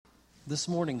This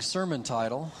morning's sermon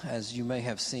title, as you may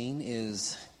have seen,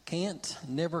 is Can't,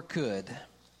 Never Could.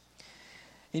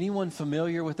 Anyone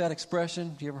familiar with that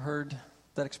expression? Have you ever heard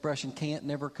that expression, can't,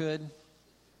 never could?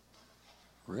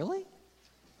 Really?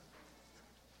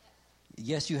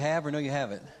 Yes, you have, or no, you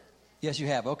haven't? Yes, you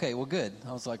have. Okay, well, good.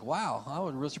 I was like, wow, I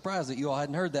was real surprised that you all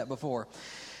hadn't heard that before.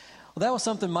 Well, that was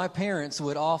something my parents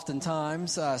would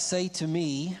oftentimes say to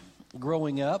me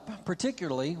growing up,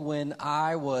 particularly when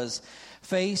I was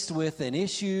faced with an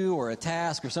issue or a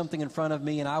task or something in front of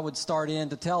me, and I would start in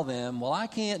to tell them, well, I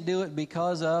can't do it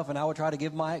because of, and I would try to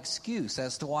give my excuse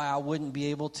as to why I wouldn't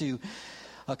be able to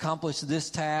accomplish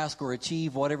this task or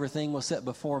achieve whatever thing was set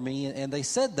before me. And they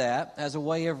said that as a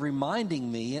way of reminding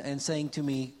me and saying to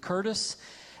me, Curtis,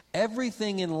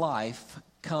 everything in life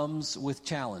comes with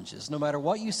challenges. No matter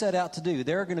what you set out to do,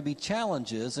 there are going to be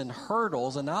challenges and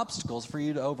hurdles and obstacles for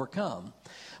you to overcome.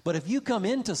 But if you come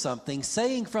into something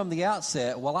saying from the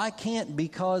outset, well, I can't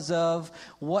because of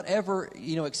whatever,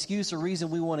 excuse or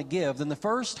reason we want to give, then the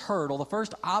first hurdle, the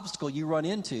first obstacle you run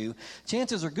into,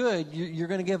 chances are good you're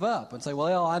going to give up and say,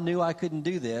 well, I knew I couldn't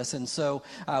do this. And so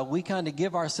we kind of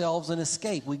give ourselves an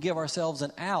escape. We give ourselves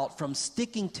an out from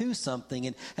sticking to something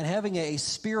and having a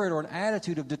spirit or an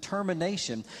attitude of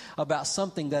determination about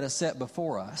something that is set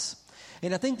before us.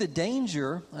 And I think the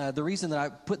danger, the reason that I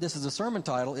put this as a sermon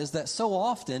title, is that so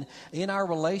often in our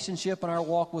relationship and our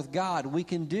walk with God, we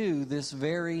can do this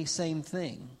very same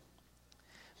thing.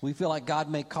 We feel like God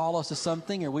may call us to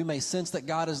something, or we may sense that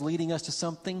God is leading us to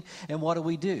something, and what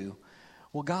do?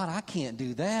 Well, God, I can't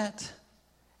do that.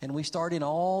 And we start in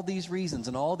all these reasons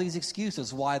and all these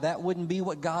excuses why that wouldn't be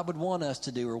what God would want us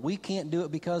to do, or we can't do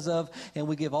it because of, and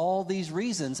we give all these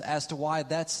reasons as to why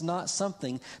that's not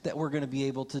something that we're going to be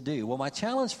able to do. Well, my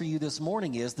challenge for you this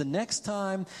morning is the next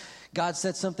time God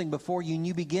sets something before you and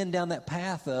you begin down that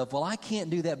path of, well, I can't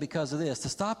do that because of this, to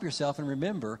stop yourself and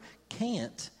remember,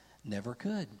 can't, never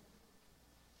could.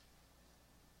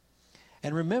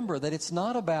 And remember that it's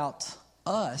not about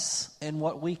us and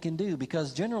what we can do,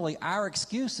 because generally our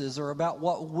excuses are about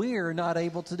what we're not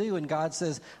able to do. And God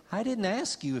says, I didn't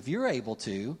ask you if you're able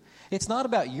to. It's not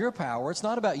about your power. It's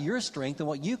not about your strength and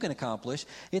what you can accomplish.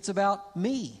 It's about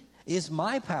me. Is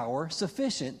my power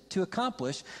sufficient to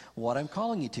accomplish what I'm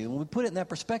calling you to? And when we put it in that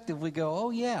perspective, we go,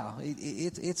 oh yeah,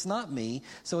 it's not me.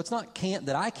 So it's not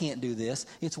that I can't do this.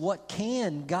 It's what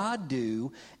can God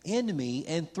do in me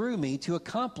and through me to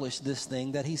accomplish this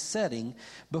thing that He's setting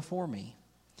before me.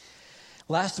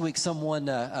 Last week, someone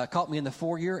caught me in the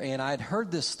foyer, and I had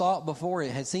heard this thought before.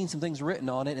 It had seen some things written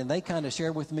on it, and they kind of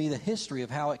shared with me the history of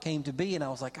how it came to be. And I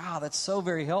was like, that's so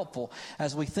very helpful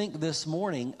as we think this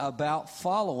morning about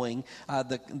following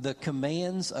the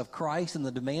commands of Christ and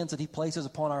the demands that He places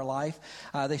upon our life.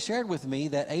 They shared with me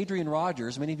that Adrian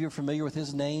Rogers, many of you are familiar with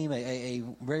his name, a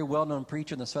very well-known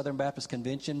preacher in the Southern Baptist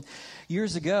Convention.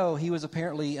 Years ago, he was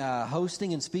apparently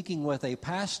hosting and speaking with a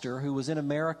pastor who was in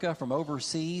America from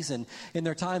overseas, and in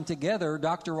their time together,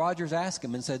 Dr. Rogers asked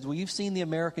him and said, well, you've seen the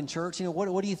American church.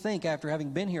 What do you think after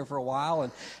having been here for a while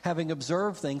and having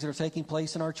observed things that are taking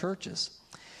place in our churches?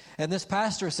 And this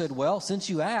pastor said, well, since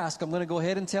you ask, I'm going to go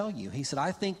ahead and tell you. He said,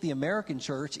 I think in the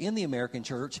American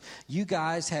church, you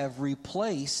guys have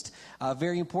replaced a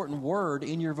very important word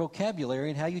in your vocabulary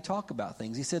and how you talk about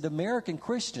things. He said, American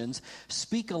Christians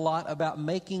speak a lot about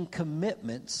making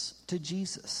commitments to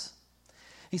Jesus.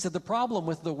 He said, the problem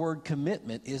with the word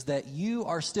commitment is that you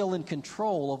are still in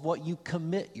control of what you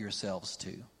commit yourselves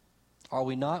to. Are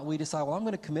we not? We decide, well, I'm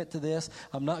going to commit to this.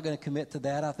 I'm not going to commit to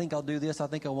that. I think I'll do this. I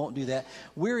think I won't do that.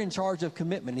 We're in charge of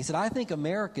commitment. He said, I think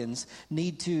Americans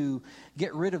need to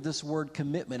get rid of this word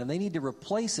commitment, and they need to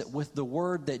replace it with the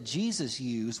word that Jesus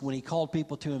used when He called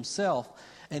people to Himself,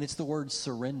 and it's the word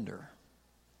surrender.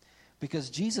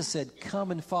 Because Jesus said, come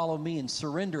and follow me and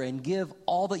surrender and give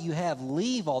all that you have,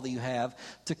 leave all that you have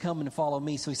to come and follow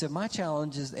me. So He said, my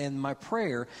challenge is, and my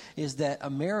prayer is that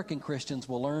American Christians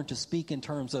will learn to speak in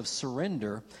terms of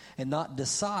surrender and not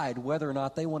decide whether or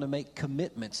not they want to make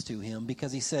commitments to Him.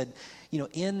 Because He said,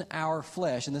 in our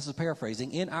flesh, and this is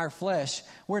paraphrasing, in our flesh,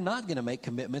 we're not going to make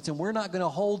commitments, and we're not going to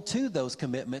hold to those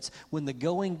commitments when the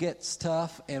going gets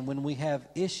tough and when we have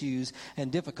issues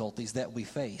and difficulties that we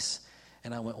face.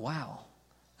 And I went, wow,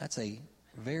 that's a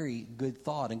very good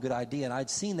thought and good idea. And I'd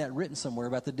seen that written somewhere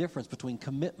about the difference between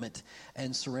commitment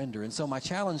and surrender. And so my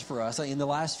challenge for us in the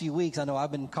last few weeks, I know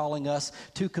I've been calling us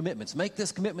to commitments. Make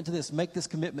this commitment to this, make this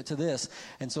commitment to this.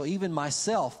 And so even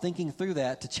myself thinking through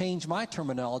that to change my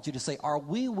terminology to say, are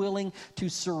we willing to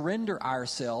surrender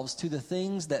ourselves to the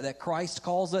things that Christ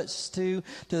calls us to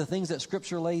the things that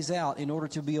Scripture lays out in order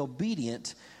to be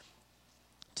obedient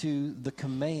to the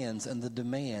commands and the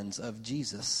demands of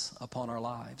Jesus upon our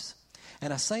lives.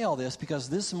 And I say all this because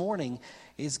this morning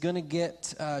is going to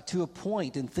get to a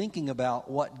point in thinking about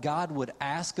what God would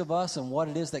ask of us and what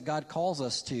it is that God calls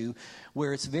us to,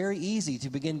 where it's very easy to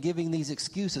begin giving these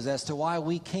excuses as to why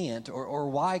we can't or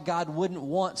why God wouldn't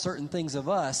want certain things of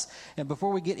us. And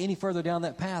before we get any further down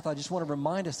that path, I just want to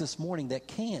remind us this morning that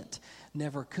can't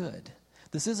never could.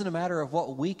 This isn't a matter of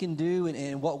what we can do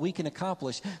and what we can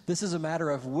accomplish. This is a matter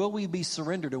of will we be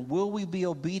surrendered and will we be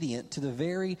obedient to the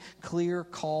very clear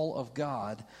call of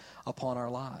God upon our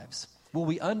lives? Will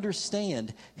we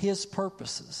understand His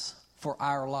purposes for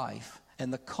our life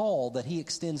and the call that He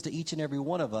extends to each and every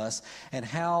one of us and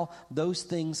how those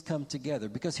things come together?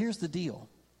 Because here's the deal.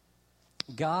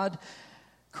 God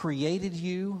created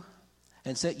you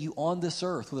and set you on this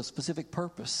earth with a specific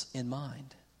purpose in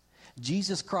mind.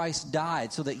 Jesus Christ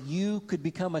died so that you could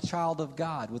become a child of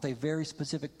God with a very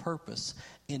specific purpose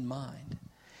in mind.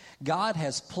 God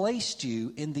has placed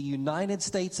you in the United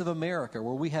States of America,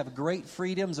 where we have great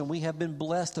freedoms and we have been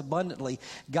blessed abundantly.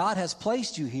 God has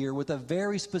placed you here with a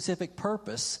very specific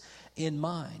purpose in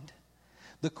mind.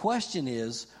 The question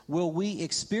is, will we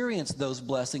experience those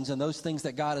blessings and those things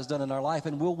that God has done in our life,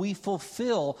 and will we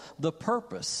fulfill the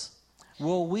purpose?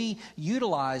 Will we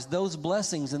utilize those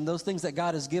blessings and those things that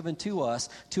God has given to us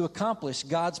to accomplish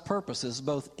God's purposes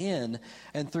both in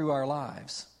and through our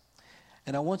lives?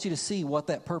 And I want you to see what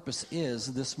that purpose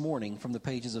is this morning from the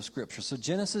pages of Scripture. So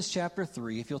Genesis chapter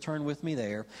 3, if you'll turn with me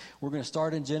there. We're going to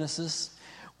start in Genesis,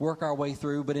 work our way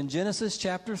through. But in Genesis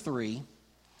chapter 3,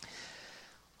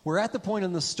 we're at the point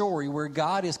in the story where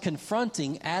God is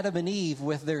confronting Adam and Eve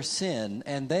with their sin.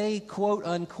 And they, quote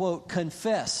unquote,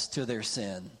 confess to their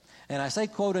sin. And I say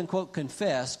quote unquote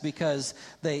confess because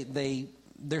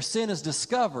their sin is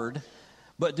discovered,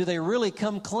 but do they really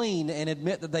come clean and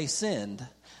admit that they sinned?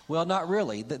 Well, not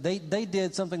really. They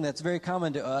did something that's very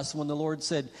common to us. When the Lord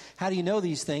said, how do you know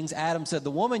these things? Adam said,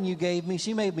 the woman you gave me,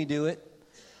 she made me do it.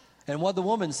 And what did the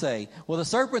woman say? Well, the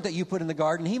serpent that you put in the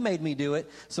garden, he made me do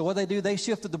it. So what do, they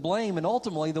shifted the blame. And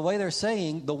ultimately, the way they're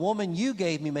saying, the woman you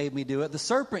gave me made me do it. The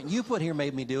serpent you put here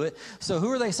made me do it. So who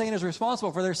are they saying is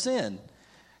responsible for their sin?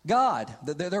 God.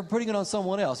 They're putting it on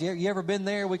someone else. You ever been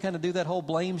there? We kind of do that whole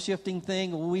blame shifting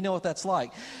thing. We know what that's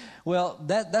like. Well,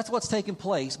 that's what's taking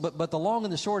place. But the long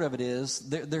and the short of it is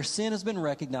their sin has been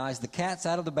recognized. The cat's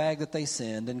out of the bag that they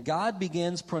sinned. And God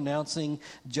begins pronouncing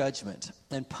judgment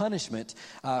and punishment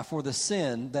for the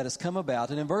sin that has come about.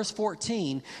 And in verse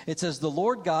 14, it says, the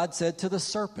Lord God said to the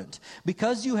serpent,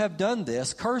 because you have done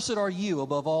this, cursed are you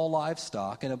above all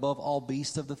livestock and above all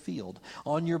beasts of the field.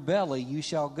 On your belly you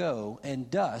shall go,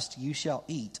 and dust you shall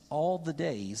eat all the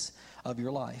days of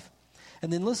your life.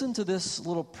 And then listen to this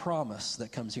little promise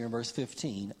that comes here in verse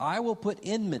 15. I will put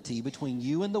enmity between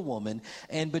you and the woman,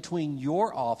 and between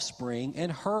your offspring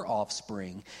and her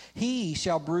offspring. He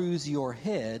shall bruise your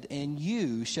head, and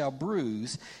you shall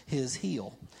bruise his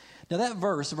heel. Now that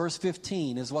verse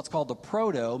 15, is what's called the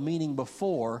proto, meaning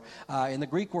before, in the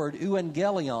Greek word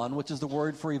euangelion, which is the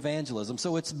word for evangelism.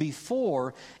 So it's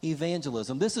before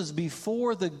evangelism. This is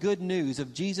before the good news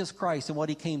of Jesus Christ and what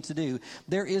he came to do.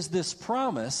 There is this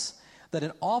promise that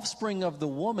an offspring of the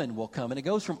woman will come. And it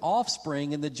goes from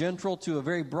offspring in the general to a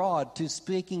very broad to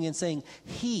speaking and saying,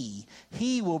 he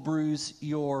will bruise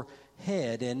your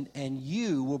head and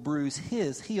you will bruise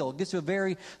his heel. It gets to a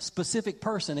very specific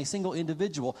person, a single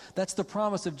individual. That's the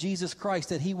promise of Jesus Christ,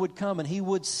 that he would come and he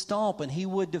would stomp and he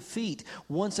would defeat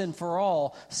once and for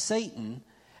all Satan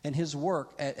and his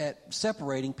work at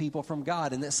separating people from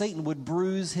God, and that Satan would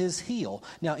bruise his heel.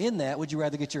 Now in that, would you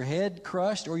rather get your head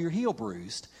crushed or your heel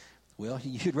bruised? Well,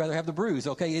 you'd rather have the bruise,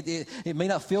 okay? It may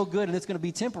not feel good and it's going to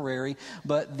be temporary,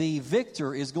 but the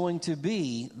victor is going to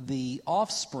be the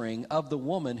offspring of the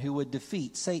woman who would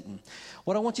defeat Satan.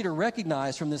 What I want you to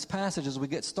recognize from this passage as we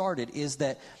get started is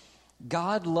that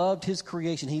God loved his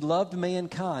creation. He loved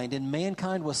mankind, and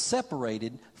mankind was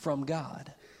separated from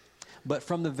God. But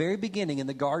from the very beginning in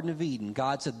the Garden of Eden,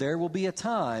 God said there will be a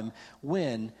time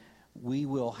when we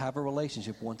will have a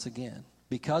relationship once again.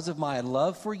 Because of my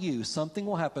love for you, something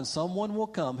will happen. Someone will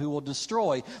come who will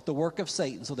destroy the work of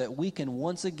Satan so that we can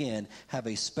once again have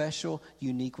a special,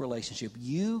 unique relationship.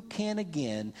 You can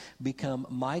again become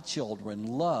my children,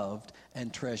 loved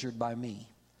and treasured by me.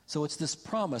 So it's this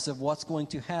promise of what's going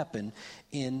to happen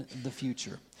in the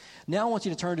future. Now I want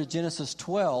you to turn to Genesis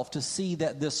 12 to see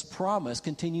that this promise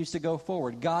continues to go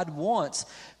forward. God wants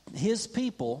his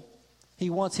people, he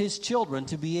wants his children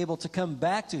to be able to come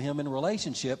back to him in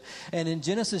relationship. And in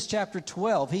Genesis chapter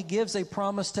 12, he gives a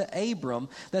promise to Abram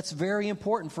that's very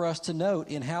important for us to note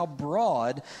in how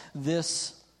broad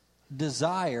this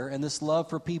desire and this love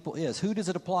for people is. Who does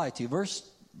it apply to?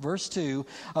 Verse 2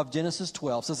 of Genesis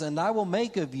 12 says, "And I will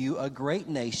make of you a great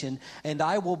nation, and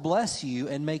I will bless you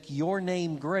and make your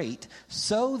name great,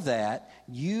 so that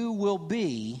you will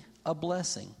be a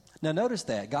blessing." Now notice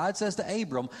that. God says to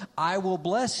Abram, "I will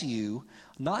bless you,"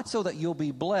 not so that you'll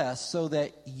be blessed, so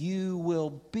that you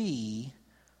will be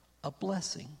a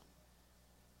blessing.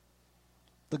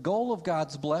 The goal of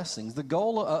God's blessings, the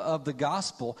goal of the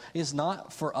gospel is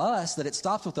not for us that it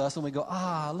stops with us and we go,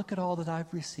 look at all that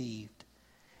I've received.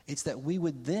 It's that we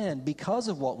would then, because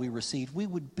of what we received, we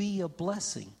would be a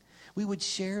blessing. We would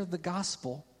share the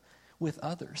gospel with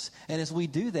others. And as we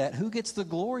do that, who gets the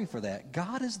glory for that?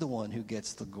 God is the one who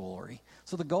gets the glory.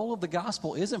 So the goal of the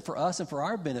gospel isn't for us and for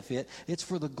our benefit. It's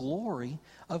for the glory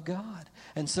of God.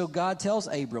 And so God tells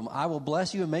Abram, "I will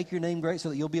bless you and make your name great so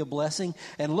that you'll be a blessing."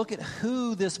 And look at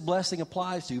who this blessing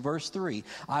applies to. Verse 3,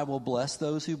 "I will bless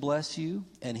those who bless you,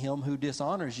 and him who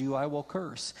dishonors you I will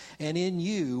curse. And in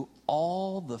you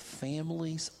all the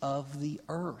families of the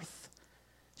earth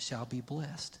shall be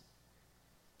blessed."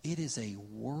 It is a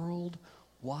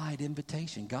worldwide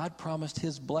invitation. God promised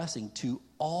his blessing to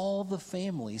all the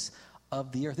families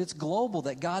of the earth. It's global,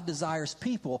 that God desires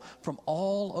people from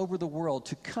all over the world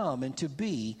to come and to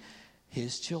be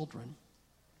his children.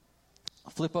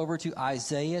 Flip over to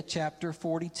Isaiah chapter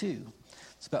 42.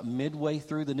 It's about midway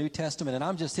through the New Testament, and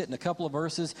I'm just hitting a couple of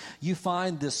verses. You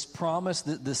find this promise,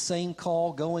 the same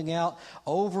call going out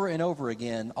over and over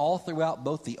again, all throughout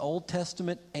both the Old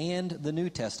Testament and the New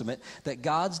Testament, that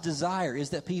God's desire is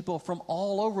that people from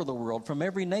all over the world, from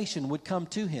every nation, would come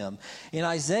to him. In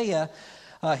Isaiah,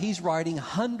 he's writing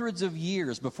hundreds of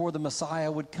years before the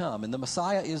Messiah would come. And the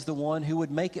Messiah is the one who would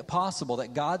make it possible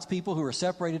that God's people who are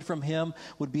separated from him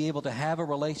would be able to have a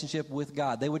relationship with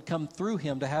God. They would come through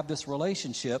him to have this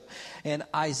relationship. And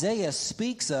Isaiah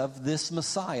speaks of this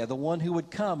Messiah, the one who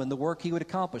would come and the work he would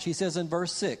accomplish. He says in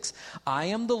verse 6, "I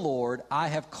am the Lord, I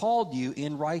have called you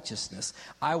in righteousness.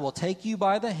 I will take you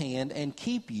by the hand and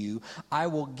keep you. I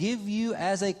will give you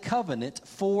as a covenant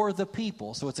for the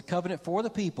people." So it's a covenant for the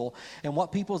people. And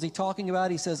what people is he talking about?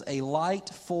 He says a light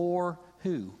for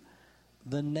who?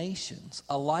 The nations.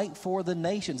 A light for the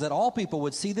nations, that all people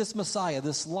would see this Messiah,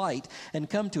 this light, and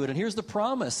come to it. And here's the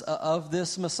promise of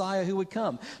this Messiah who would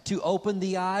come: to open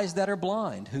the eyes that are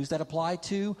blind. Who's that apply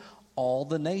to? All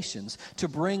the nations. To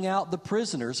bring out the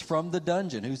prisoners from the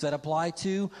dungeon. Who's that apply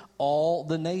to? All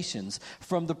the nations.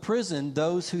 From the prison,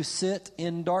 those who sit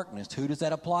in darkness. Who does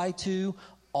that apply to?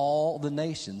 All the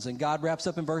nations. And God wraps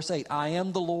up in verse 8, "I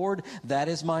am the Lord, that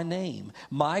is my name.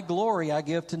 My glory I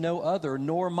give to no other,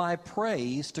 nor my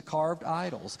praise to carved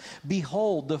idols.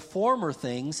 Behold, the former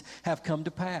things have come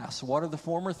to pass." What are the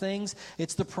former things?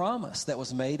 It's the promise that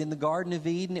was made in the Garden of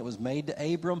Eden. It was made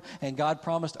to Abram, and God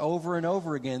promised over and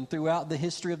over again throughout the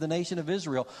history of the nation of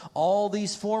Israel. All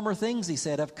these former things, he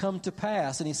said, have come to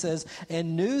pass. And he says,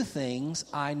 "And new things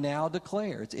I now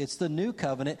declare." It's the new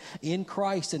covenant in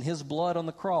Christ and his blood on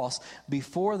the cross.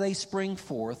 "Before they spring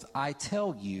forth, I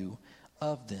tell you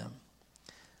of them."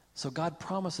 So God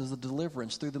promises a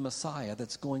deliverance through the Messiah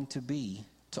that's going to be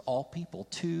to all people,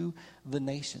 to the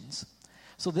nations.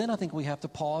 So then I think we have to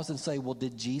pause and say, well,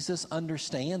 did Jesus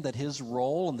understand that his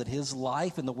role and that his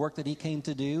life and the work that he came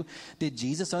to do, did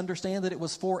Jesus understand that it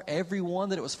was for everyone,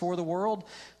 that it was for the world?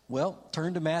 Well,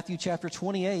 turn to Matthew chapter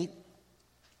 28.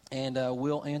 And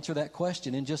we'll answer that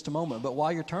question in just a moment. But while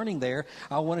you're turning there,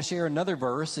 I want to share another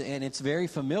verse, and it's very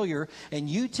familiar. And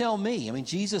you tell me,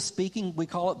 Jesus speaking, we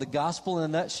call it the gospel in a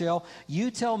nutshell. You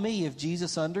tell me if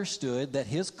Jesus understood that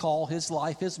his call, his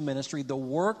life, his ministry, the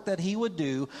work that he would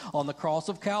do on the cross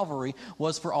of Calvary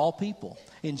was for all people.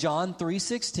 In John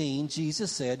 3:16,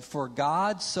 Jesus said, "For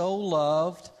God so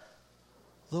loved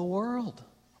the world."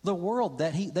 The world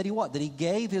that he what? That he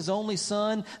gave his only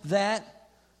son, that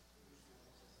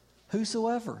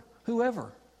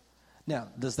whoever. Now,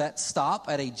 does that stop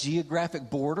at a geographic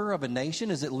border of a nation?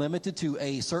 Is it limited to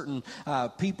a certain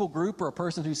people group or a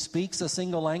person who speaks a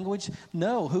single language?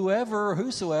 No, whoever or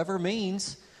whosoever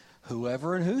means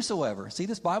whoever and whosoever. See,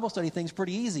 this Bible study thing's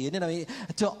pretty easy, isn't it?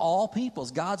 To all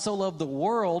peoples. God so loved the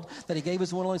world that he gave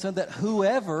his one only son, that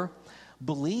whoever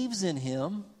believes in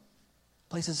him,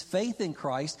 places faith in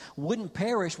Christ, wouldn't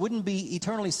perish, wouldn't be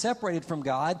eternally separated from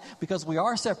God, because we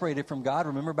are separated from God,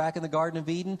 remember back in the Garden of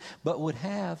Eden, but would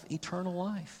have eternal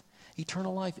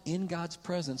life in God's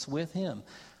presence with him.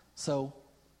 So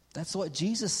that's what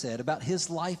Jesus said about his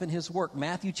life and his work.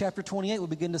 Matthew chapter 28 would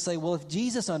begin to say, well, if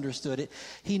Jesus understood it,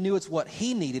 he knew it's what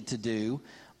he needed to do.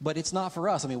 But it's not for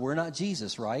us. I mean, we're not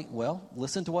Jesus, right? Well,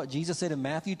 listen to what Jesus said in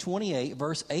Matthew 28,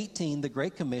 verse 18, the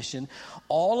Great Commission.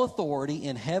 All authority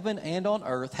in heaven and on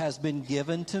earth has been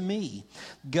given to me.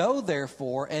 Go,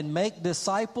 therefore, and make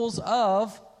disciples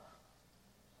of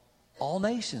all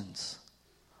nations.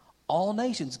 All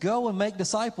nations. Go and make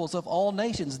disciples of all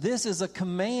nations. This is a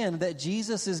command that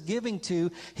Jesus is giving to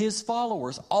his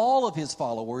followers, all of his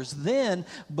followers then,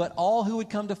 but all who would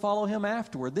come to follow him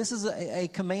afterward. This is a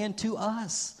command to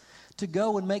us to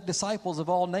go and make disciples of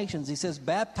all nations. He says,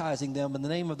 baptizing them in the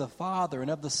name of the Father and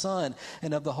of the Son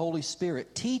and of the Holy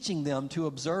Spirit, teaching them to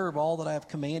observe all that I have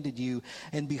commanded you.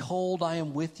 And behold, I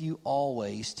am with you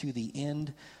always to the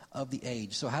end of the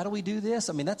age. So how do we do this?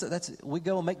 I mean, that's we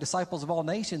go and make disciples of all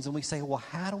nations, and we say, well,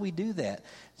 how do we do that?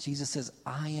 Jesus says,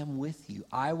 I am with you.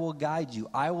 I will guide you.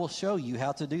 I will show you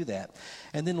how to do that.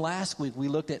 And then last week we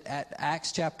looked at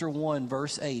Acts chapter 1,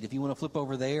 verse 8. If you want to flip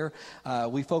over there,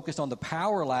 we focused on the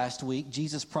power last week.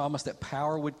 Jesus promised that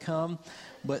power would come.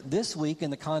 But this week,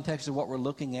 in the context of what we're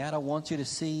looking at, I want you to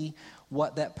see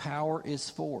what that power is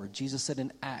for. Jesus said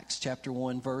in Acts chapter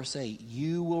 1, verse 8,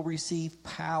 you will receive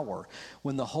power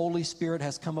when the Holy Spirit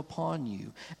has come upon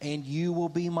you, and you will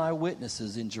be my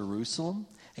witnesses in Jerusalem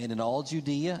and in all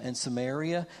Judea and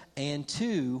Samaria and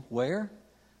to, where?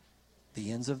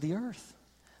 The ends of the earth.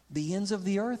 The ends of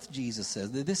the earth, Jesus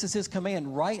says. This is his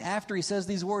command. Right after he says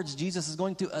these words, Jesus is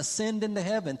going to ascend into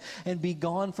heaven and be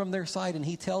gone from their sight. And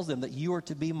he tells them that you are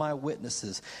to be my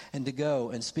witnesses and to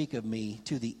go and speak of me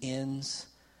to the ends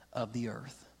of the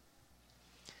earth.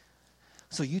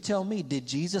 So you tell me, did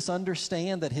Jesus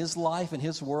understand that his life and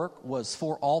his work was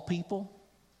for all people?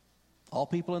 All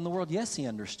people in the world? Yes, he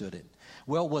understood it.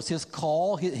 Well, was his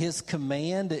call, his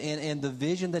command, and the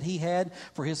vision that he had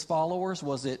for his followers,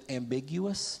 was it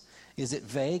ambiguous? Is it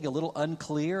vague, a little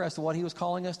unclear as to what he was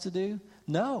calling us to do?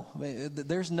 No,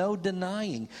 there's no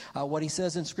denying what he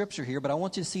says in Scripture here. But I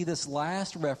want you to see this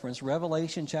last reference,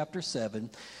 Revelation chapter 7.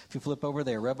 If you flip over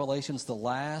there, Revelation's the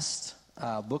last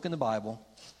book in the Bible.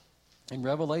 In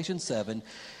Revelation 7,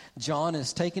 John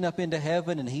is taken up into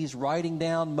heaven, and he's writing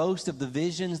down most of the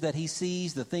visions that he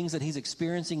sees, the things that he's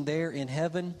experiencing there in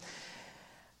heaven.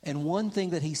 And one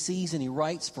thing that he sees and he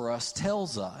writes for us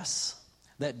tells us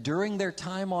that during their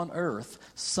time on earth,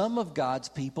 some of God's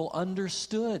people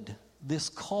understood this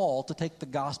call to take the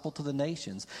gospel to the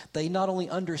nations. They not only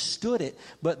understood it,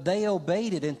 but they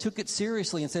obeyed it and took it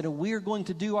seriously and said, we're going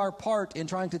to do our part in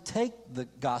trying to take the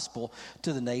gospel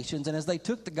to the nations. And as they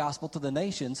took the gospel to the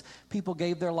nations, people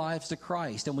gave their lives to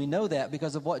Christ. And we know that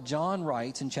because of what John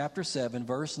writes in chapter 7,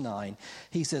 verse 9.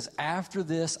 He says, after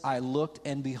this I looked,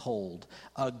 and behold,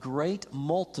 a great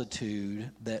multitude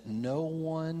that no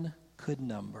one could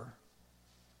number.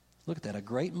 Look at that, a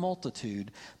great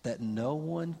multitude that no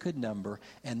one could number.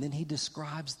 And then he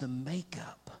describes the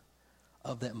makeup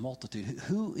of that multitude.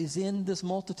 Who is in this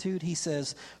multitude? He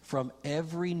says, from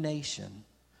every nation,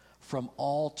 from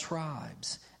all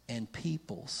tribes and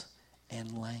peoples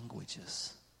and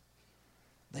languages.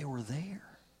 They were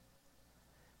there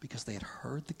because they had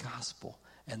heard the gospel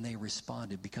and they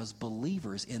responded, because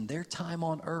believers in their time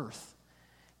on earth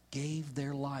gave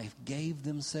their life, gave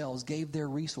themselves, gave their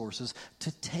resources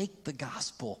to take the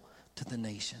gospel to the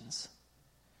nations.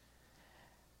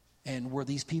 And were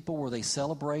these people, were they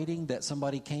celebrating that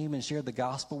somebody came and shared the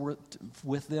gospel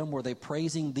with them? Were they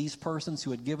praising these persons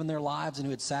who had given their lives and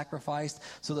who had sacrificed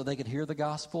so that they could hear the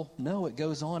gospel? No, it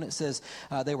goes on. It says,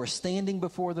 they were standing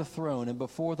before the throne and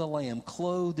before the Lamb,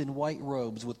 clothed in white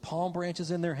robes with palm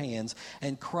branches in their hands,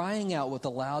 and crying out with a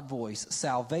loud voice,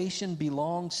 salvation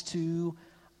belongs to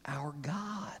our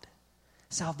God.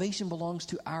 Salvation belongs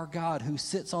to our God who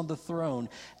sits on the throne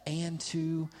and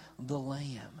to the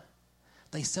Lamb.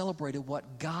 They celebrated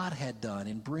what God had done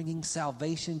in bringing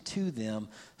salvation to them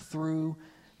through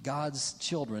God's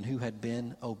children who had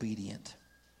been obedient.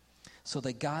 So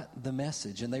they got the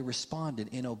message and they responded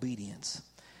in obedience.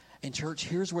 And church,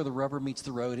 here's where the rubber meets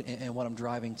the road and what I'm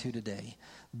driving to today.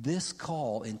 This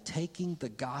call in taking the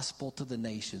gospel to the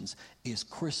nations is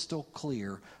crystal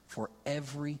clear for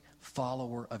every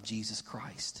follower of Jesus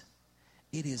Christ.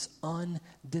 It is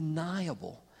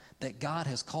undeniable that God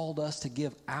has called us to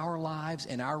give our lives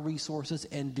and our resources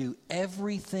and do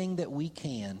everything that we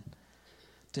can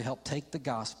to help take the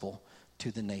gospel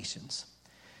to the nations.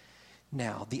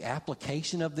 Now, the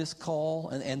application of this call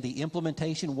and the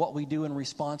implementation, what we do in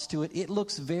response to it, it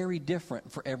looks very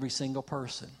different for every single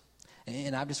person.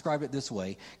 And I've described it this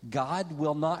way. God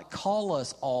will not call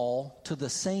us all to the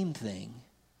same thing.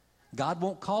 God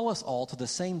won't call us all to the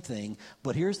same thing,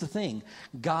 but here's the thing.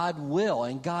 God will,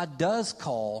 and God does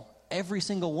call every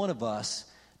single one of us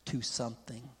to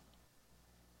something.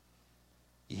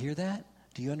 You hear that?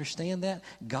 Do you understand that?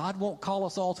 God won't call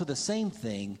us all to the same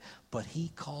thing, but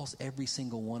he calls every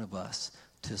single one of us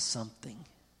to something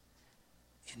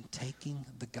in taking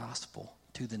the gospel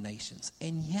to the nations.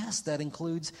 And yes, that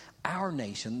includes our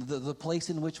nation, the place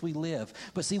in which we live.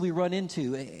 But see, we run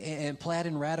into, and Platt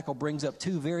and Radical brings up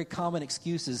two very common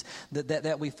excuses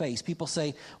that we face. People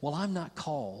say, well, I'm not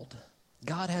called.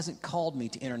 God hasn't called me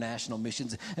to international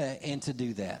missions and to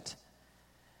do that.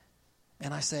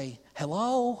 And I say,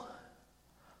 hello?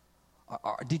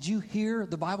 Did you hear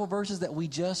the Bible verses that we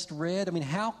just read? I mean,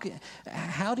 how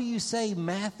do you say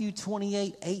Matthew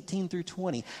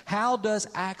 28:18-20? How does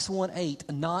Acts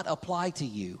 1:8 not apply to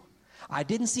you? I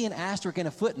didn't see an asterisk and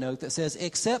a footnote that says,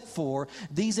 except for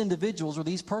these individuals or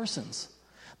these persons.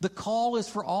 The call is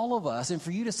for all of us. And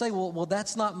for you to say, well,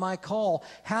 that's not my call.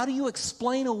 How do you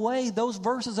explain away those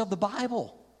verses of the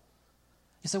Bible?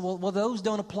 You say, well, those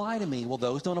don't apply to me. Well,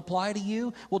 those don't apply to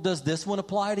you. Well, does this one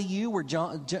apply to you? Where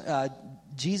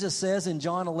Jesus says in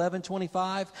John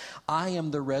 11:25, I am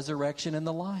the resurrection and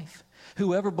the life.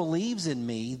 Whoever believes in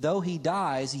me, though he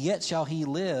dies, yet shall he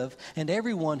live. And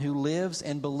everyone who lives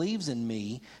and believes in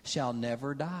me shall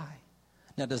never die.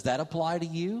 Now, does that apply to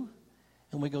you?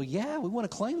 And we go, yeah, we want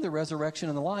to claim the resurrection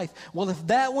and the life. Well, if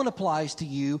that one applies to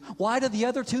you, why do the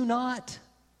other two not?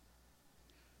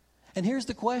 And here's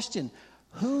the question.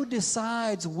 Who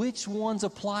decides which ones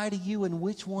apply to you and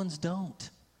which ones don't?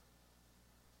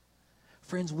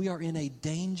 Friends, we are in a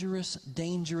dangerous,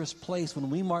 dangerous place when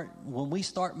we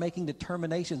start making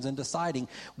determinations and deciding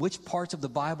which parts of the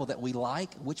Bible that we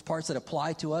like, which parts that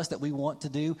apply to us that we want to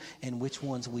do, and which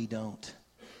ones we don't.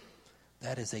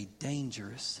 That is a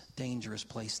dangerous, dangerous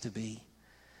place to be.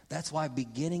 That's why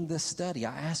beginning this study,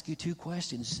 I ask you two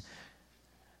questions.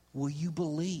 Will you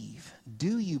believe?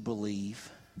 Do you believe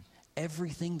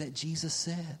everything that Jesus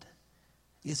said?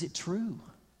 Is it true?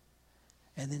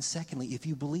 And then secondly, if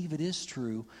you believe it is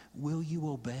true, will you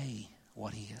obey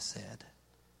what he has said?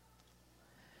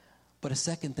 But a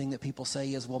second thing that people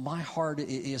say is, well, my heart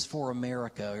is for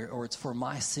America, or it's for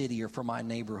my city, or for my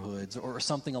neighborhoods, or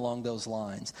something along those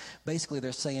lines. Basically,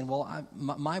 they're saying, well,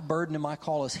 my burden and my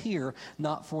call is here,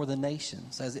 not for the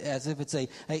nations, as if it's a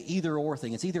either-or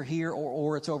thing. It's either here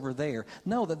or it's over there.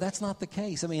 No, that's not the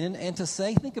case. I mean, and to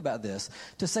say, think about this,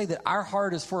 to say that our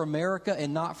heart is for America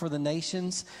and not for the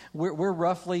nations, we're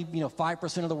roughly,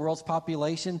 5% of the world's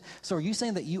population. So are you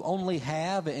saying that you only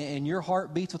have, and your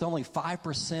heart beats with only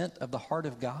 5% of the heart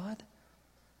of God?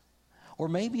 Or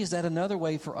maybe is that another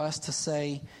way for us to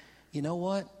say, you know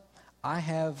what? I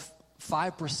have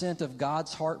 5% of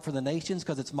God's heart for the nations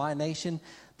because it's my nation.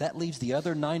 That leaves the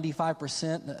other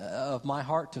 95% of my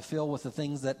heart to fill with the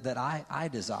things that I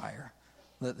desire,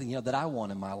 that I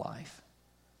want in my life.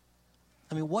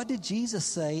 I mean, what did Jesus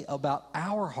say about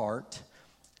our heart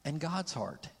and God's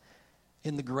heart?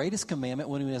 In the greatest commandment,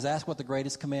 when he was asked what the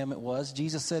greatest commandment was,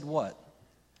 Jesus said what?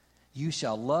 You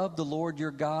shall love the Lord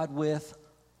your God with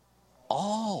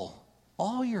all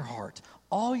your heart,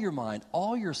 all your mind,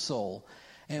 all your soul.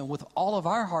 And with all of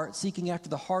our heart, seeking after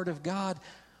the heart of God,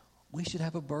 we should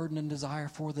have a burden and desire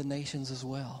for the nations as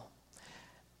well.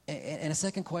 And a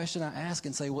second question I ask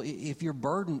and say, well, if your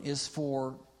burden is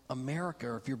for America,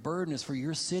 or if your burden is for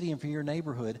your city and for your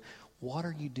neighborhood, what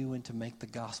are you doing to make the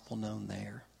gospel known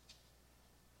there?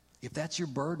 If that's your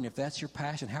burden, if that's your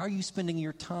passion, how are you spending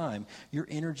your time, your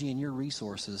energy, and your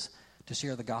resources to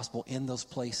share the gospel in those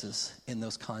places, in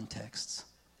those contexts?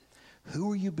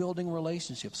 Who are you building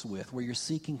relationships with where you're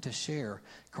seeking to share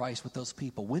Christ with those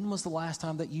people? When was the last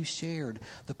time that you shared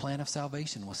the plan of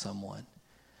salvation with someone?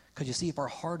 Because you see, if our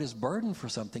heart is burdened for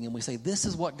something and we say, this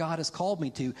is what God has called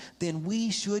me to, then we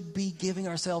should be giving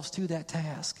ourselves to that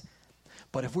task.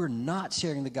 But if we're not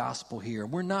sharing the gospel here,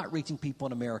 and we're not reaching people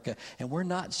in America, and we're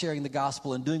not sharing the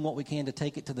gospel and doing what we can to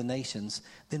take it to the nations,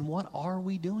 then what are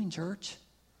we doing, church?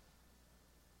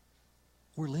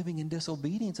 We're living in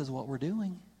disobedience is what we're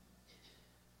doing.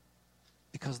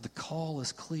 Because the call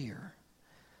is clear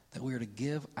that we are to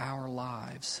give our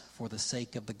lives for the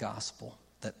sake of the gospel,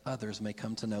 that others may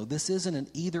come to know. This isn't an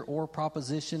either-or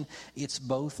proposition, it's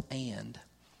both and.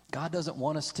 God doesn't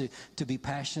want us to be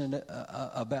passionate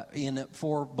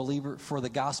for the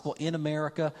gospel in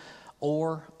America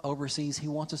or overseas. He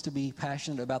wants us to be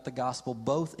passionate about the gospel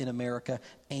both in America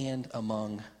and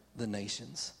among the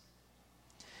nations.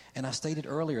 And I stated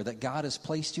earlier that God has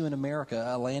placed you in America,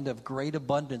 a land of great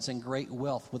abundance and great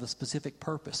wealth, with a specific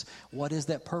purpose. What is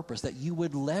that purpose? That you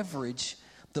would leverage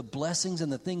the blessings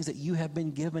and the things that you have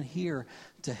been given here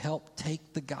to help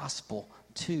take the gospel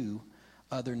to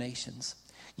other nations.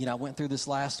 I went through this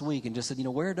last week and just said,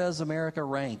 where does America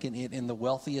rank in the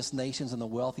wealthiest nations and the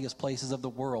wealthiest places of the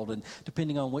world? And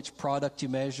depending on which product you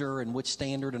measure and which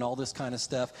standard and all this kind of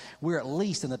stuff, we're at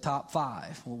least in the top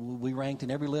 5. We ranked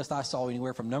in every list I saw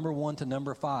anywhere from number 1 to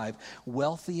number 5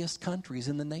 wealthiest countries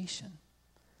in the nation.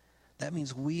 That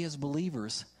means we as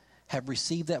believers have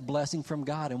received that blessing from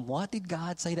God. And what did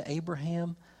God say to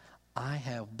Abraham? I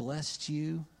have blessed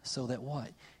you so that what?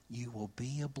 You will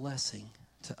be a blessing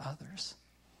to others.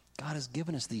 God has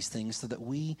given us these things so that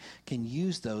we can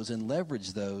use those and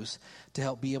leverage those to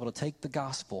help be able to take the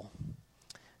gospel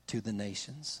to the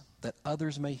nations, that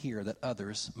others may hear, that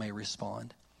others may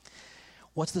respond.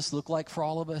 What's this look like for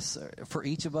all of us, for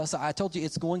each of us? I told you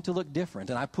it's going to look different.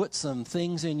 And I put some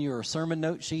things in your sermon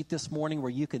note sheet this morning where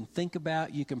you can think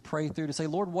about, you can pray through to say,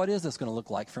 Lord, what is this going to look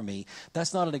like for me?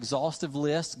 That's not an exhaustive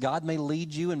list. God may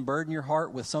lead you and burden your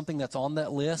heart with something that's on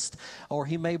that list, or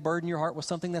he may burden your heart with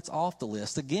something that's off the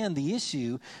list. Again, the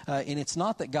issue, and it's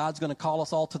not that God's going to call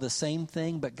us all to the same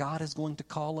thing, but God is going to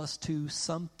call us to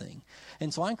something.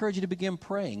 And so I encourage you to begin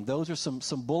praying. Those are some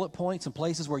bullet points and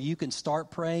places where you can start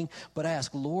praying, but ask,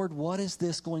 Lord, what is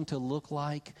this going to look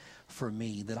like for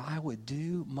me, that I would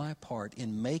do my part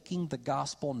in making the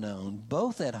gospel known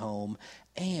both at home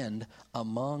and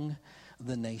among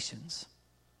the nations?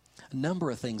 A number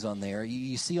of things on there.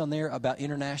 You see on there about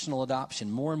international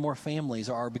adoption. More and more families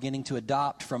are beginning to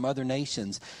adopt from other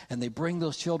nations, and they bring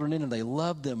those children in and they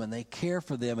love them and they care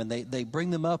for them and they bring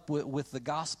them up with the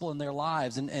gospel in their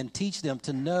lives and teach them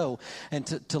to know and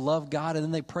to love God. And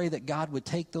then they pray that God would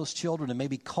take those children and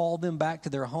maybe call them back to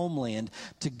their homeland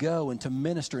to go and to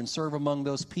minister and serve among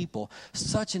those people.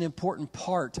 Such an important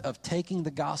part of taking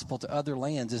the gospel to other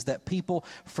lands is that people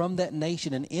from that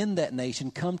nation and in that nation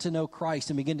come to know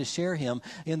Christ and begin to share him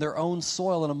in their own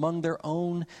soil and among their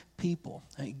own people.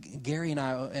 Gary and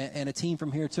I and a team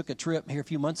from here took a trip here a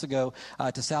few months ago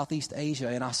to Southeast Asia,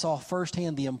 and I saw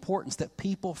firsthand the importance that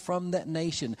people from that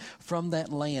nation, from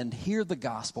that land, hear the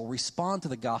gospel, respond to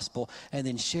the gospel, and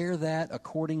then share that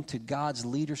according to God's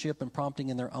leadership and prompting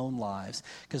in their own lives.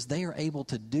 Because they are able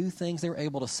to do things, they were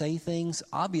able to say things.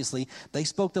 Obviously, they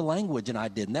spoke the language and I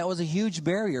didn't. That was a huge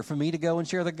barrier for me to go and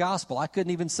share the gospel. I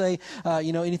couldn't even say,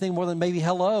 anything more than maybe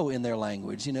hello in their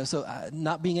language. So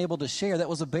not being able to share, that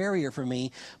was a barrier for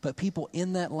me, but people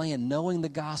in that land knowing the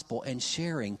gospel and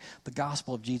sharing the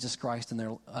gospel of Jesus Christ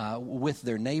in with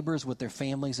their neighbors, with their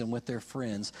families, and with their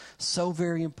friends. So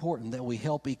very important that we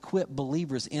help equip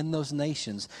believers in those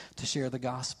nations to share the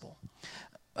gospel.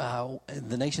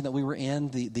 The nation that we were in,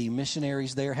 the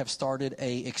missionaries there have started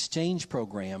a exchange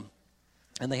program.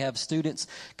 And they have students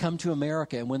come to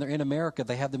America, and when they're in America,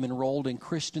 they have them enrolled in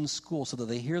Christian school so that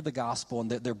they hear the gospel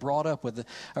and they're brought up with,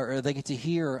 or they get to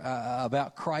hear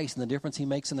about Christ and the difference he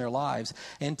makes in their lives.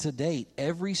 And to date,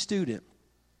 every student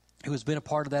who has been a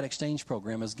part of that exchange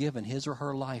program has given his or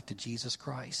her life to Jesus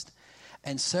Christ.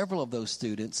 And several of those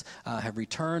students have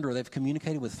returned, or they've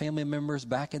communicated with family members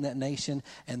back in that nation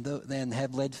and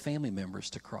have led family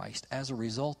members to Christ as a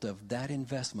result of that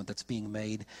investment that's being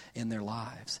made in their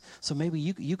lives. So maybe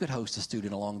you could host a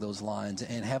student along those lines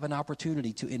and have an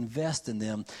opportunity to invest in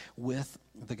them with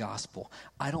the gospel.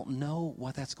 I don't know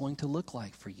what that's going to look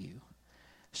like for you.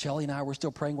 Shelley and I, we're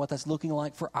still praying what that's looking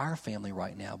like for our family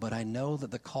right now. But I know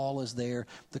that the call is there.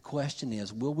 The question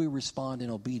is, will we respond in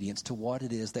obedience to what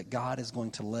it is that God is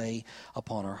going to lay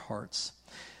upon our hearts?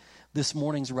 This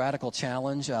morning's radical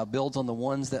challenge builds on the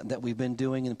ones that we've been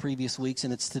doing in the previous weeks,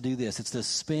 and it's to do this. It's to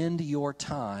spend your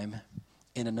time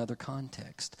in another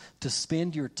context, to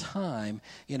spend your time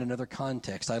in another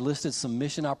context. I listed some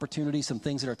mission opportunities, some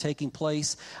things that are taking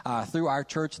place through our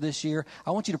church this year.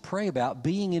 I want you to pray about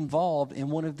being involved in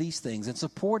one of these things and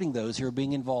supporting those who are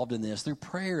being involved in this through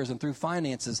prayers and through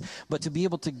finances, but to be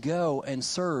able to go and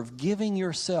serve, giving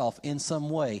yourself in some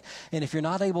way. And if you're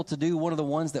not able to do one of the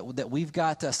ones that we've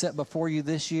got set before you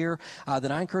this year,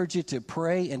 then I encourage you to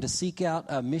pray and to seek out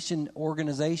a mission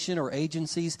organization or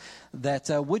agencies that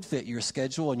would fit your schedule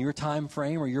and your time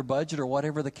frame or your budget or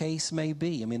whatever the case may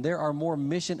be. I mean, there are more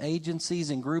mission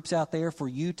agencies and groups out there for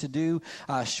you to do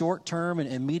short-term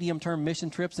and medium-term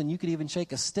mission trips than you could even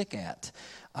shake a stick at.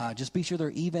 Just be sure they're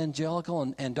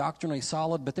evangelical and doctrinally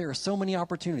solid, but there are so many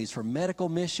opportunities for medical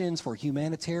missions, for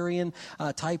humanitarian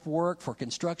type work, for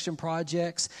construction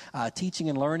projects, teaching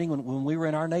and learning. When we were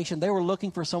in our nation, they were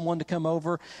looking for someone to come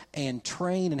over and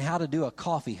train in how to do a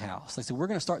coffee house. They said, we're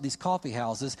going to start these coffee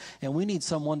houses, and we need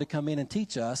someone to come in and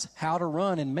teach us how to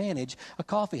run and manage a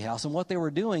coffee house. And what they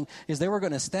were doing is they were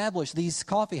going to establish these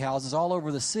coffee houses all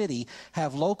over the city,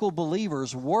 have local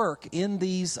believers work in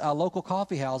these local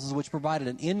coffee houses, which provided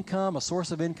an income, a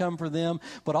source of income for them,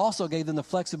 but also gave them the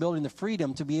flexibility and the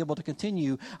freedom to be able to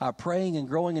continue praying and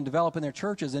growing and developing their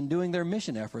churches and doing their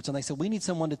mission efforts. And they said, we need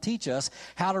someone to teach us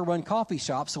how to run coffee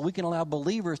shops so we can allow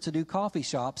believers to do coffee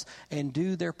shops and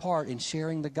do their part in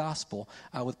sharing the gospel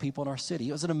with people in our city.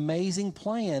 It was an amazing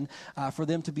plan for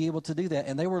them to be able to do that.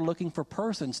 And they were looking for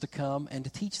persons to come and to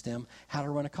teach them how to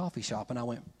run a coffee shop. And I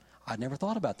went, I'd never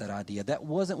thought about that idea. That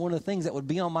wasn't one of the things that would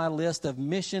be on my list of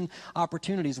mission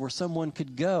opportunities where someone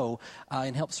could go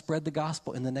and help spread the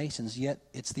gospel in the nations. Yet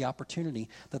it's the opportunity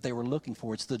that they were looking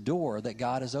for. It's the door that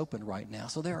God has opened right now.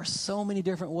 So there are so many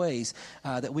different ways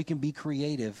that we can be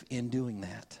creative in doing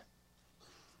that.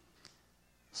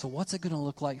 So what's it going to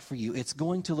look like for you? It's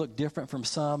going to look different from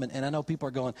some, and I know people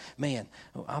are going, man,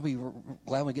 I'll be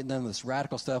glad we get done with this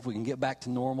radical stuff. We can get back to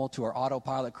normal, to our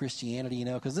autopilot Christianity,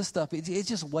 because this stuff, it's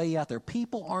just way out there.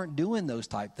 People aren't doing those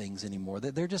type things anymore.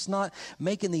 They're just not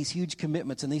making these huge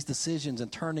commitments and these decisions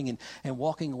and turning and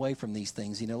walking away from these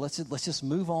things. Let's just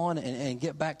move on and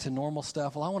get back to normal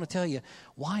stuff. Well, I want to tell you,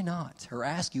 why not? Or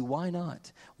ask you, why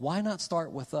not? Why not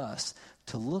start with us?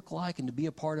 To look like and to be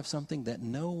a part of something that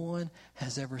no one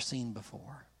has ever seen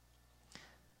before.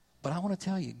 But I want to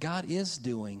tell you, God is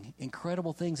doing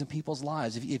incredible things in people's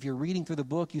lives. If you're reading through the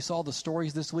book, you saw the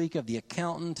stories this week of the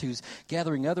accountant who's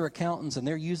gathering other accountants, and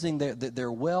they're using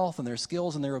their wealth and their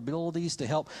skills and their abilities to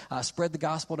help spread the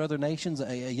gospel to other nations.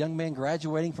 A young man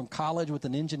graduating from college with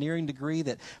an engineering degree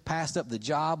that passed up the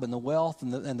job and the wealth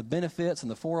and the benefits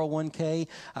and the 401k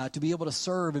to be able to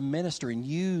serve and minister and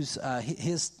use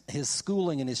his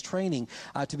schooling and his training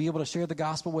to be able to share the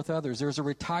gospel with others. There's a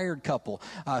retired couple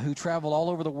who traveled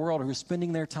all over the world, who are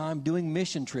spending their time doing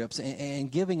mission trips and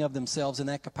giving of themselves in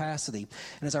that capacity.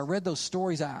 And as I read those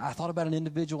stories, I thought about an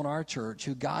individual in our church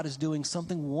who God is doing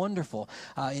something wonderful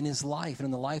in his life and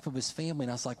in the life of his family.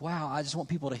 And I was like, wow, I just want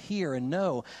people to hear and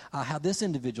know how this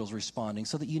individual is responding,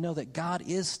 so that you know that God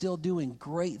is still doing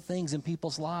great things in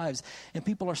people's lives. And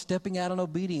people are stepping out in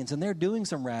obedience, and they're doing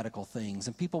some radical things.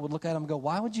 And people would look at them and go,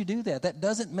 why would you do that? That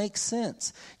doesn't make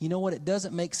sense. You know what? It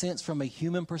doesn't make sense from a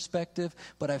human perspective,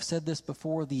 but I've said this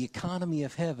before, the economy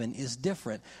of heaven is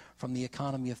different from the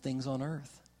economy of things on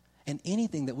earth. And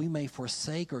anything that we may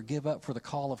forsake or give up for the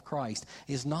call of Christ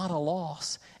is not a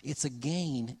loss. It's a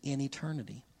gain in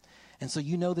eternity. And so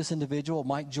this individual,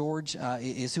 Mike George,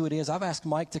 is who it is. I've asked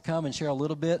Mike to come and share a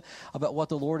little bit about what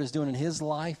the Lord is doing in his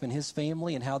life and his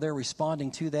family and how they're responding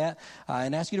to that,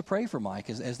 and ask you to pray for Mike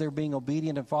as they're being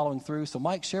obedient and following through. So,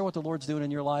 Mike, share what the Lord's doing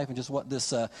in your life and just what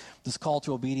this call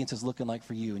to obedience is looking like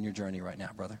for you in your journey right now,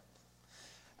 brother.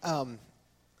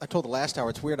 I told the last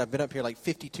hour, it's weird. I've been up here like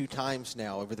 52 times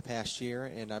now over the past year,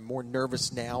 and I'm more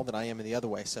nervous now than I am in the other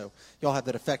way. So y'all have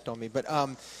that effect on me. But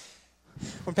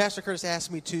when Pastor Curtis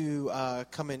asked me to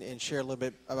come in and share a little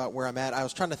bit about where I'm at, I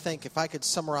was trying to think if I could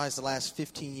summarize the last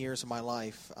 15 years of my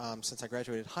life since I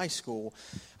graduated high school,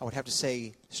 I would have to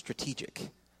say strategic.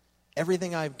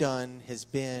 Everything I've done has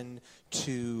been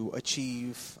to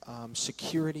achieve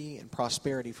security and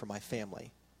prosperity for my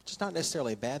family. Which is not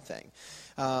necessarily a bad thing.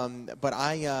 But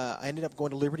I ended up going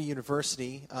to Liberty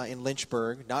University in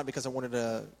Lynchburg, not because I wanted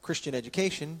a Christian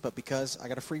education, but because I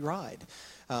got a free ride.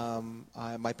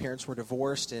 My parents were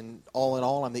divorced, and all in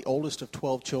all, I'm the oldest of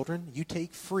 12 children. You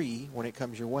take free when it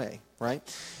comes your way, right?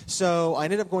 So I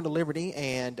ended up going to Liberty,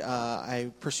 and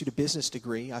I pursued a business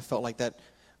degree. I felt like that.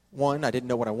 One, I didn't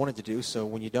know what I wanted to do, so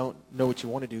when you don't know what you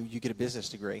want to do, you get a business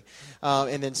degree.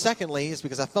 And then secondly, is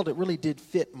because I felt it really did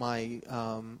fit my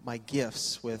my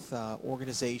gifts with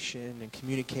organization and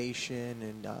communication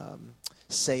and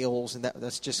sales, and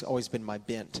that's just always been my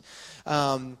bent.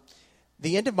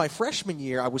 The end of my freshman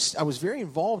year, I was very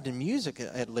involved in music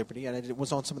at Liberty, and I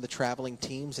was on some of the traveling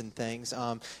teams and things.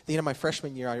 The end of my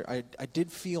freshman year, I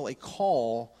did feel a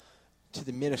call to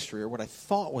the ministry, or what I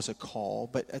thought was a call,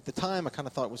 but at the time I kind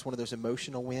of thought it was one of those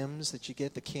emotional whims that you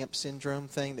get, the camp syndrome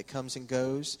thing that comes and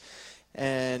goes.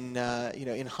 And,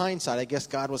 in hindsight, I guess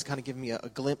God was kind of giving me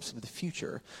a glimpse of the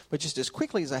future. But just as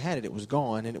quickly as I had it, it was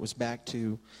gone, and it was back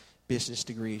to business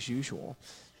degree as usual.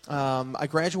 I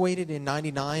graduated in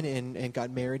 99 and got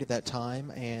married at that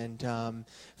time. And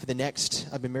I've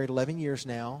been married 11 years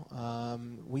now.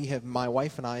 My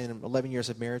wife and I, in 11 years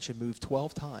of marriage, have moved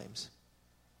 12 times.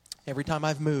 Every time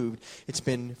I've moved, it's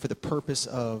been for the purpose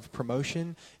of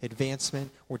promotion, advancement,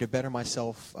 or to better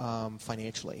myself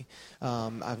financially.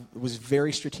 I was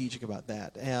very strategic about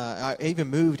that. I even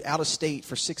moved out of state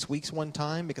for 6 weeks one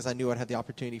time because I knew I'd have the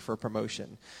opportunity for a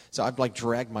promotion. So I'd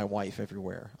drag my wife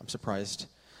everywhere. I'm surprised.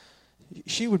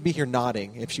 She would be here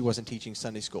nodding if she wasn't teaching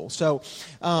Sunday school. So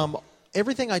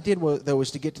everything I did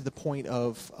was to get to the point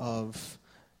of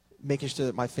making sure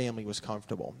that my family was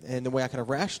comfortable. And the way I kind of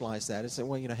rationalized that is that,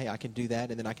 well, hey, I can do that,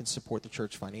 and then I can support the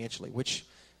church financially, which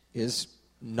is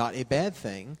not a bad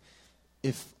thing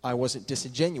if I wasn't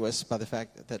disingenuous by the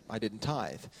fact that I didn't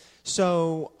tithe.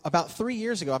 So about 3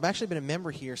 years ago, I've actually been a member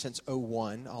here since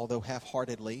 2001, although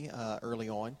half-heartedly early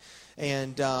on.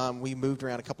 And we moved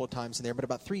around a couple of times in there. But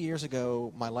about 3 years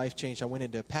ago, my life changed. I went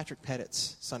into Patrick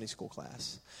Pettit's Sunday school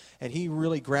class. And he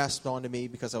really grasped onto me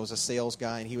because I was a sales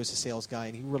guy and he was a sales guy.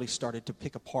 And he really started to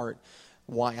pick apart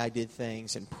why I did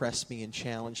things and press me and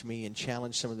challenge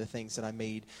some of the things that I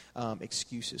made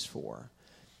excuses for.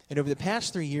 And over the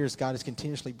past 3 years, God has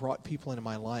continuously brought people into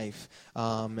my life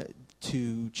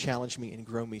to challenge me and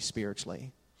grow me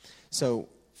spiritually. So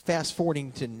fast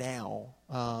forwarding to now,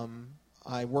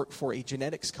 I work for a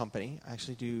genetics company. I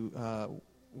actually do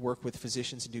work with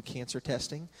physicians and do cancer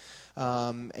testing.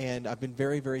 And I've been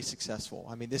very, very successful.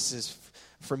 I mean, this is,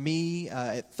 for me,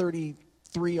 at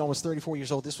 33, almost 34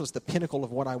 years old, this was the pinnacle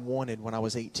of what I wanted when I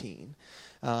was 18.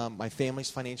 My family's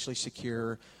financially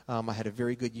secure. I had a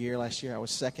very good year last year. I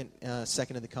was second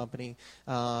in the company.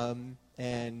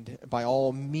 And by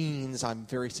all means, I'm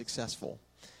very successful.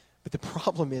 But the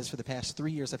problem is, for the past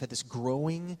 3 years, I've had this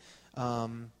growing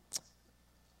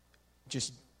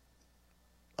just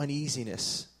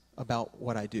uneasiness about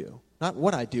what I do. Not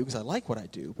what I do, because I like what I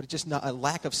do, but just not a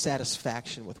lack of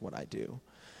satisfaction with what I do.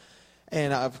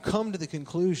 And I've come to the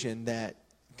conclusion that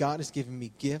God has given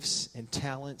me gifts and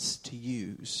talents to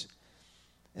use,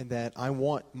 and that I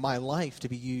want my life to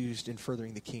be used in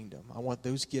furthering the kingdom. I want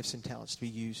those gifts and talents to be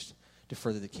used to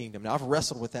further the kingdom. Now, I've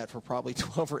wrestled with that for probably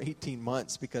 12 or 18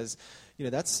 months because,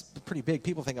 that's pretty big.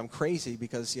 People think I'm crazy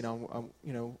because, I'm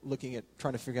looking at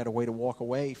trying to figure out a way to walk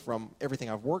away from everything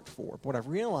I've worked for. But what I've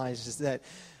realized is that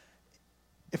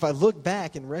if I look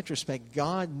back in retrospect,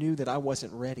 God knew that I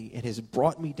wasn't ready and has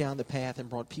brought me down the path and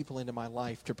brought people into my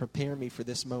life to prepare me for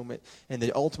this moment. And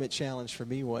the ultimate challenge for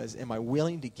me was, am I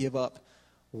willing to give up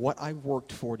what I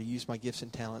worked for to use my gifts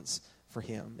and talents for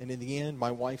Him? And in the end,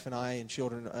 my wife and I and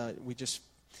children,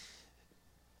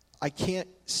 I can't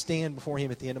stand before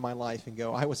Him at the end of my life and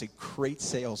go, I was a great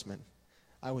salesman.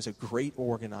 I was a great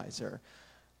organizer.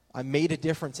 I made a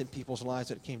difference in people's lives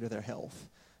when it came to their health.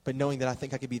 But knowing that I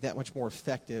think I could be that much more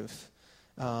effective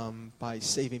by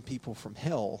saving people from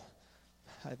hell,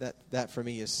 that for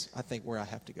me is, I think, where I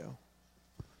have to go.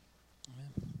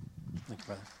 Amen. Thank you,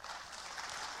 brother.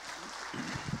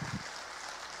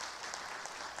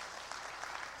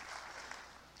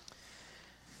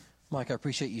 Mike, I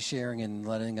appreciate you sharing and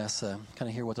letting us kind of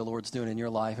hear what the Lord's doing in your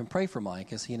life, and pray for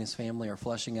Mike as he and his family are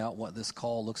fleshing out what this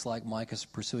call looks like. Mike is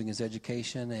pursuing his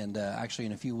education, and actually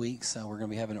in a few weeks we're going to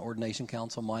be having an ordination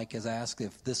council. Mike has asked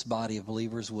if this body of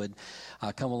believers would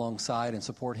come alongside and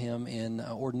support him in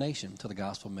ordination to the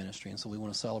gospel ministry, and so we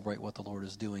want to celebrate what the Lord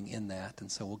is doing in that,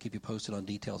 and so we'll keep you posted on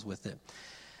details with it.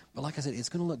 But like I said, it's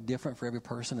going to look different for every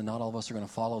person, and not all of us are going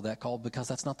to follow that call because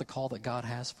that's not the call that God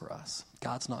has for us.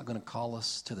 God's not going to call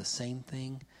us to the same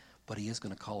thing, but He is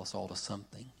going to call us all to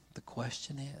something. The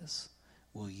question is,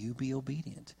 will you be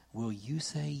obedient? Will you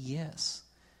say yes?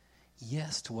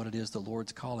 Yes to what it is the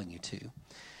Lord's calling you to.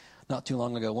 Not too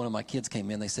long ago, one of my kids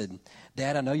came in. They said,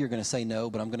 Dad, I know you're going to say no,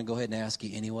 but I'm going to go ahead and ask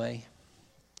you anyway.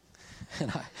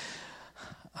 And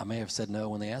I may have said no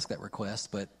when they asked that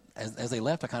request, but as they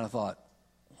left, I kind of thought,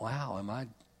 wow, am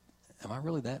I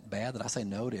really that bad that I say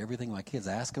no to everything my kids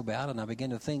ask about? And I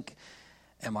began to think,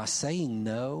 am I saying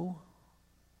no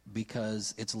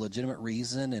because it's a legitimate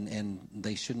reason and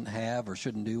they shouldn't have or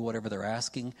shouldn't do whatever they're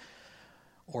asking?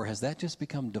 Or has that just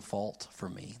become default for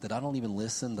me, that I don't even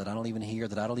listen, that I don't even hear,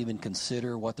 that I don't even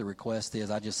consider what the request is?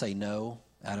 I just say no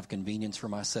out of convenience for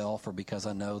myself, or because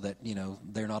I know that,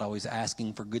 they're not always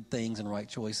asking for good things and right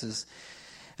choices.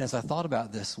 And as I thought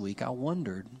about this week, I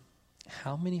wondered,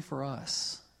 how many for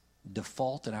us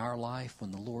default in our life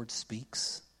when the Lord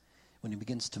speaks, when He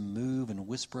begins to move and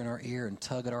whisper in our ear and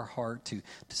tug at our heart to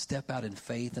step out in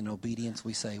faith and obedience?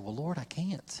 We say, well, Lord, I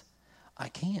can't.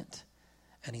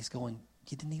 And He's going,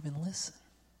 you didn't even listen.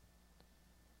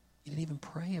 You didn't even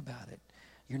pray about it.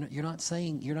 You're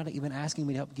not even asking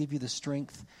me to help give you the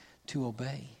strength to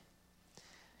obey.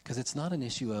 Because it's not an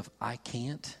issue of I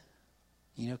can't,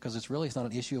 because it's not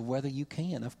an issue of whether you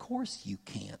can. Of course you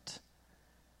can't.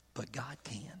 But God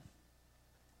can,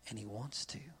 and He wants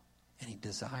to, and He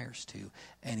desires to,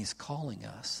 and He's calling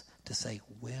us to say,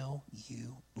 will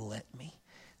you let me?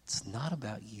 It's not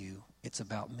about you, it's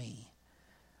about me.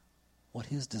 What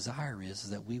His desire is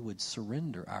that we would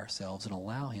surrender ourselves and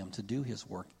allow Him to do His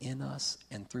work in us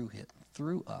and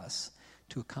through us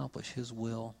to accomplish His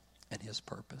will and His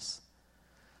purpose.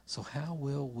 So how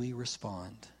will we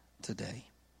respond today?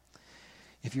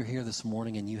 If you're here this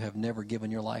morning and you have never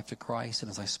given your life to Christ, and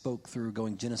as I spoke through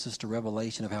going Genesis to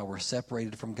Revelation of how we're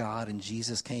separated from God and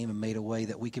Jesus came and made a way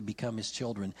that we could become his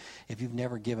children, if you've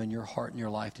never given your heart and your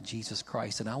life to Jesus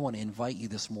Christ, and I want to invite you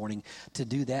this morning to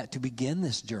do that, to begin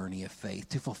this journey of faith,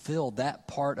 to fulfill that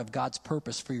part of God's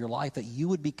purpose for your life, that you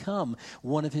would become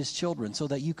one of his children so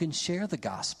that you can share the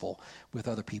gospel with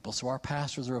other people. So our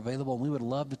pastors are available, and we would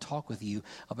love to talk with you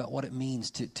about what it means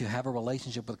to have a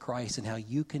relationship with Christ and how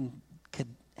you can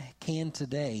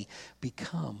today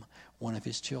become one of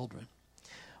his children.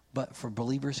 But for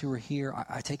believers who are here,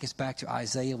 I take us back to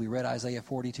Isaiah. We read Isaiah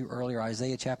 42 earlier.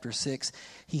 Isaiah chapter 6,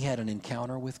 he had an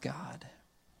encounter with God.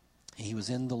 He was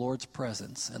in the Lord's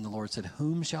presence, and the Lord said,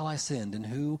 "Whom shall I send, and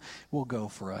who will go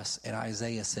for us?" And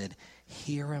Isaiah said,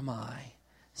 "Here am I,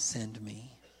 send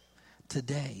me."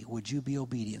 Today, would you be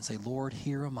obedient? Say, "Lord,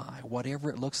 here am I." Whatever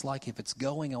it looks like, if it's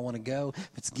going, I want to go.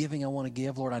 If it's giving, I want to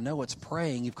give. Lord, I know it's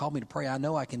praying. You've called me to pray. I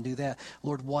know I can do that.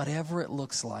 Lord, whatever it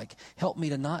looks like, help me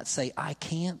to not say, "I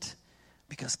can't,"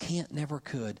 because can't never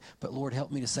could. But Lord,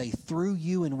 help me to say, through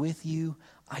you and with you,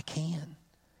 I can.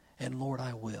 And Lord,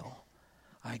 I will.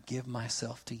 I give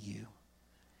myself to you.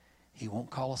 He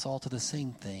won't call us all to the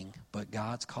same thing, but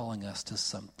God's calling us to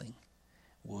something.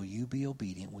 Will you be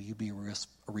obedient? Will you be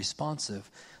responsive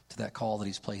to that call that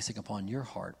he's placing upon your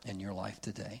heart and your life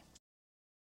today?